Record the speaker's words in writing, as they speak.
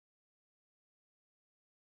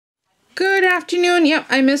Good afternoon. Yep,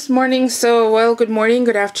 I missed morning, so well, good morning,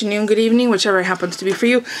 good afternoon, good evening, whichever it happens to be for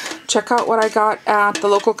you. Check out what I got at the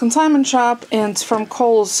local consignment shop, and it's from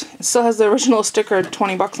Kohl's. It still has the original sticker,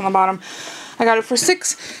 20 bucks on the bottom. I got it for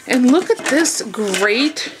 $6, and look at this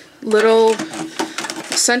great little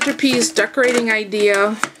centerpiece decorating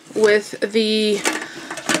idea with the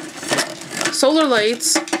solar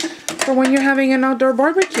lights for when you're having an outdoor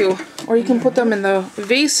barbecue. Or you can put them in the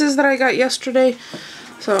vases that I got yesterday.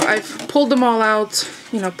 So I've pulled them all out,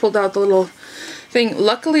 pulled out the little thing.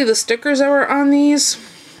 Luckily the stickers that were on these,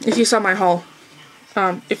 if you saw my haul,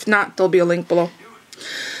 if not, there'll be a link below.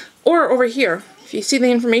 Or over here, if you see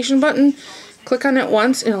the information button, click on it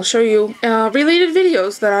once and it'll show you related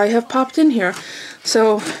videos that I have popped in here.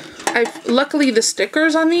 So luckily the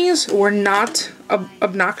stickers on these were not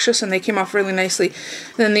obnoxious and they came off really nicely.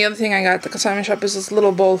 And then the other thing I got at the consignment shop is this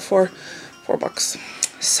little bowl for $4.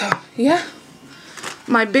 So yeah,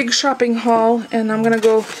 my big shopping haul, and I'm gonna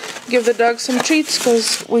go give the dog some treats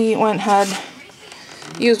because we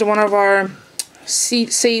used one of our Save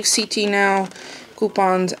CT Now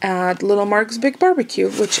coupons at Little Mark's Big Barbecue,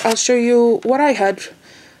 which I'll show you what I had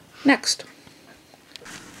next.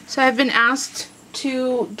 So I've been asked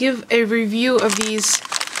to give a review of these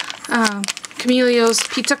Camellia's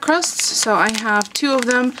pizza crusts. So I have 2 of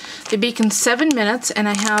them. They bake in 7 minutes, and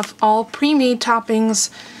I have all pre-made toppings.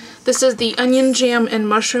 This is the onion jam and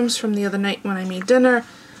mushrooms from the other night when I made dinner,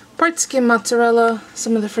 part skim mozzarella,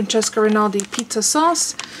 some of the Francesca Rinaldi pizza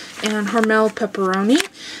sauce, and Hormel pepperoni.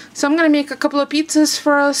 So I'm going to make a couple of pizzas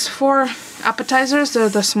for us for appetizers. They're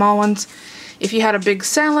the small ones. If you had a big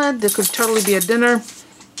salad, this could totally be a dinner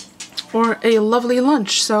or a lovely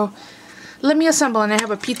lunch. So let me assemble, and I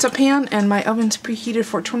have a pizza pan and my oven's preheated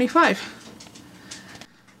for 25.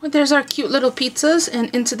 Well, there's our cute little pizzas, and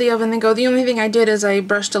into the oven they go. The only thing I did is I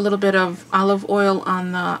brushed a little bit of olive oil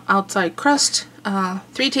on the outside crust,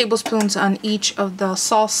 3 tablespoons on each of the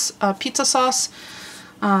sauce, pizza sauce,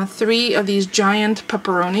 3 of these giant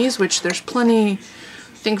pepperonis, which there's plenty, I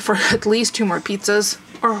think, for at least 2 more pizzas,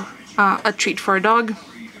 or a treat for a dog.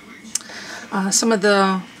 Some of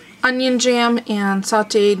the onion jam and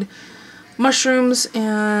sauteed mushrooms,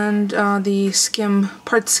 and the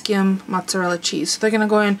part skim mozzarella cheese. So they're gonna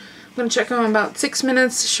go in. I'm gonna check them in about 6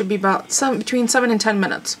 minutes. Should be about between 7 and 10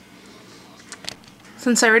 minutes.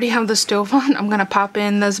 Since I already have the stove on, I'm gonna pop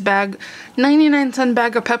in this 99-cent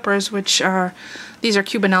bag of peppers, which are these are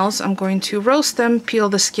Cubanelles. I'm going to roast them, peel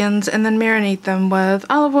the skins, and then marinate them with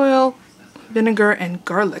olive oil, vinegar, and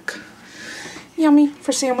garlic. Yummy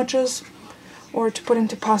for sandwiches or to put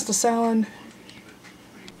into pasta salad.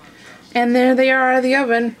 And there they are out of the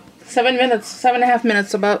oven. 7 minutes, 7.5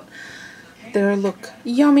 minutes about. They look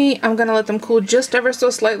yummy. I'm gonna let them cool just ever so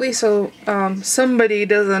slightly so somebody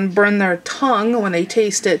doesn't burn their tongue when they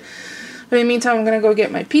taste it. But in the meantime, I'm gonna go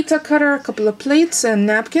get my pizza cutter, a couple of plates and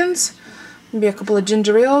napkins, maybe a couple of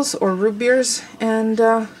ginger ales or root beers, and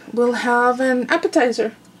we'll have an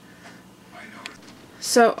appetizer.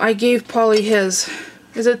 So I gave Polly his.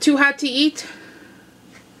 Is it too hot to eat?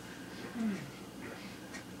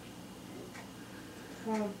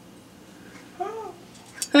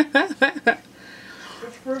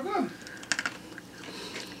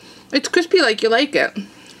 It's crispy like you like it.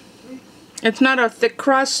 It's not a thick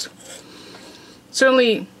crust.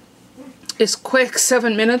 Certainly is quick,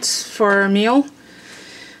 7 minutes for a meal.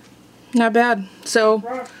 Not bad. So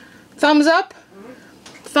thumbs up.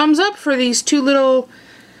 Thumbs up for these 2 little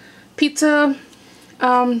pizza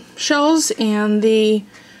shells and the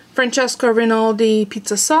Francesca Rinaldi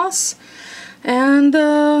pizza sauce. And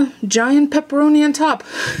giant pepperoni on top.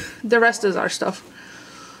 The rest is our stuff.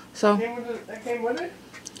 So, that came with it?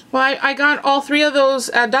 Well, I got all 3 of those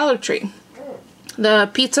at Dollar Tree. Oh.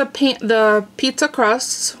 The pizza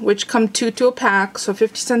crusts, which come 2 to a pack, so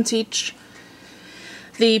 50 cents each.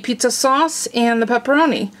 The pizza sauce and the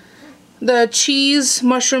pepperoni. The cheese,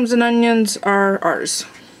 mushrooms, and onions are ours.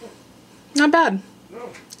 Not bad. No.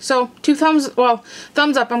 So, thumbs up.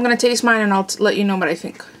 I'm gonna taste mine and I'll let you know what I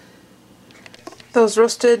think. Those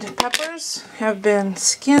roasted peppers have been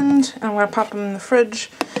skinned. I'm going to pop them in the fridge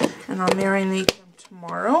and I'll marinate them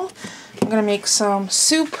tomorrow. I'm going to make some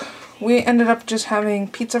soup. We ended up just having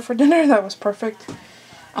pizza for dinner. That was perfect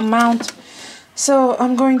amount. So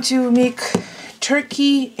I'm going to make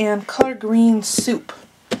turkey and collard green soup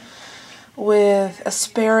with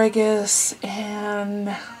asparagus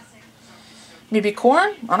and maybe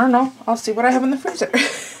corn. I don't know. I'll see what I have in the freezer.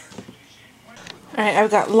 Alright,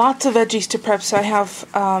 I've got lots of veggies to prep, so I have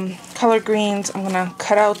collard greens. I'm going to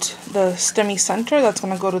cut out the stemmy center. That's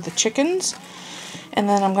going to go to the chickens. And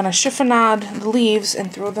then I'm going to chiffonade the leaves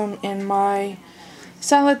and throw them in my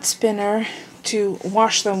salad spinner to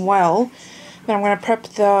wash them well. Then I'm going to prep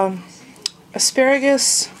the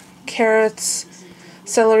asparagus, carrots,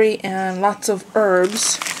 celery, and lots of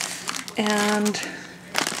herbs. And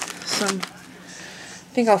some,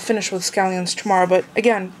 I think I'll finish with scallions tomorrow. But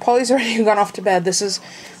again, Polly's already gone off to bed.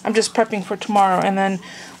 I'm just prepping for tomorrow. And then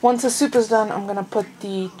once the soup is done, I'm going to put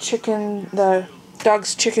the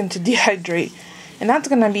dog's chicken to dehydrate. And that's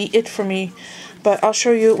going to be it for me. But I'll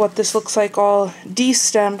show you what this looks like all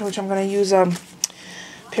de-stemmed, which I'm going to use a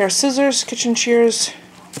pair of scissors, kitchen shears,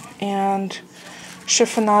 and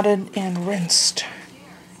chiffonaded and rinsed.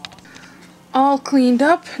 All cleaned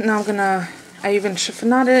up. Now I even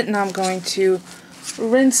chiffonaded it. Now I'm going to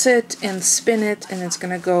rinse it and spin it, and it's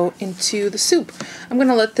going to go into the soup. I'm going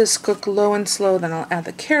to let this cook low and slow, then I'll add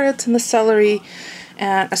the carrots and the celery,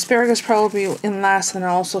 and asparagus probably in last, and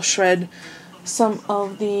I'll also shred some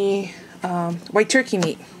of the white turkey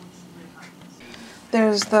meat.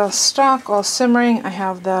 There's the stock all simmering. I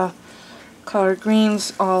have the collard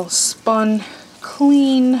greens all spun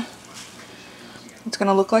clean. It's going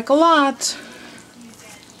to look like a lot,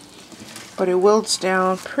 but it wilts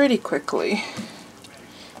down pretty quickly.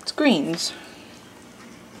 It's greens.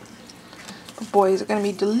 But boy, is it going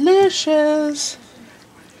to be delicious.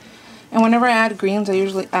 And whenever I add greens, I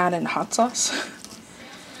usually add in hot sauce.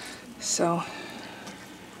 So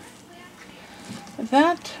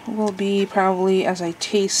that will be probably as I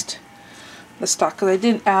taste the stock, because I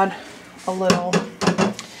did add a little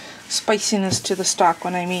spiciness to the stock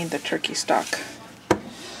when I made the turkey stock.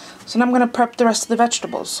 So now I'm going to prep the rest of the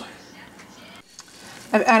vegetables.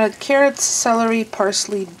 I've added carrots, celery,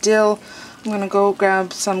 parsley, dill. I'm going to go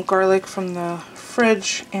grab some garlic from the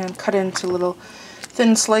fridge and cut into little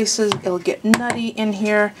thin slices. It'll get nutty in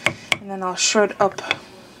here, and then I'll shred up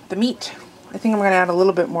the meat. I think I'm going to add a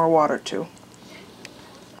little bit more water too.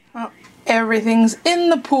 Well, everything's in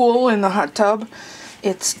the pool, in the hot tub.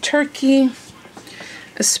 It's turkey,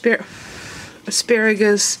 asparagus,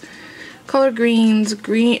 collard greens,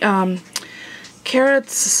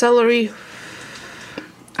 carrots, celery,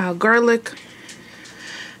 garlic,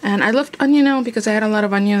 and I left onion out because I had a lot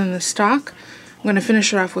of onion in the stock. I'm going to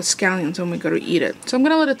finish it off with scallions when we go to eat it. So I'm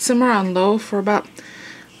going to let it simmer on low for about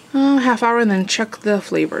half hour and then check the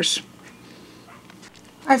flavors.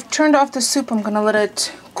 I've turned off the soup. I'm going to let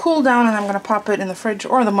it cool down, and I'm going to pop it in the fridge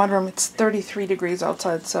or the mudroom. It's 33 degrees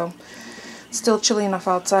outside, so it's still chilly enough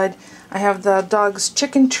outside. I have the dog's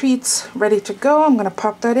chicken treats ready to go. I'm going to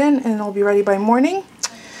pop that in, and it'll be ready by morning.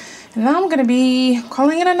 And now I'm going to be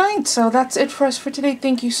calling it a night. So that's it for us for today.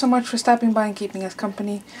 Thank you so much for stopping by and keeping us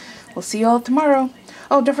company. We'll see you all tomorrow.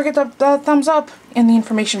 Oh, don't forget the thumbs up and the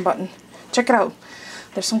information button. Check it out.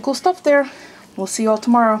 There's some cool stuff there. We'll see you all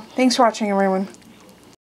tomorrow. Thanks for watching, everyone.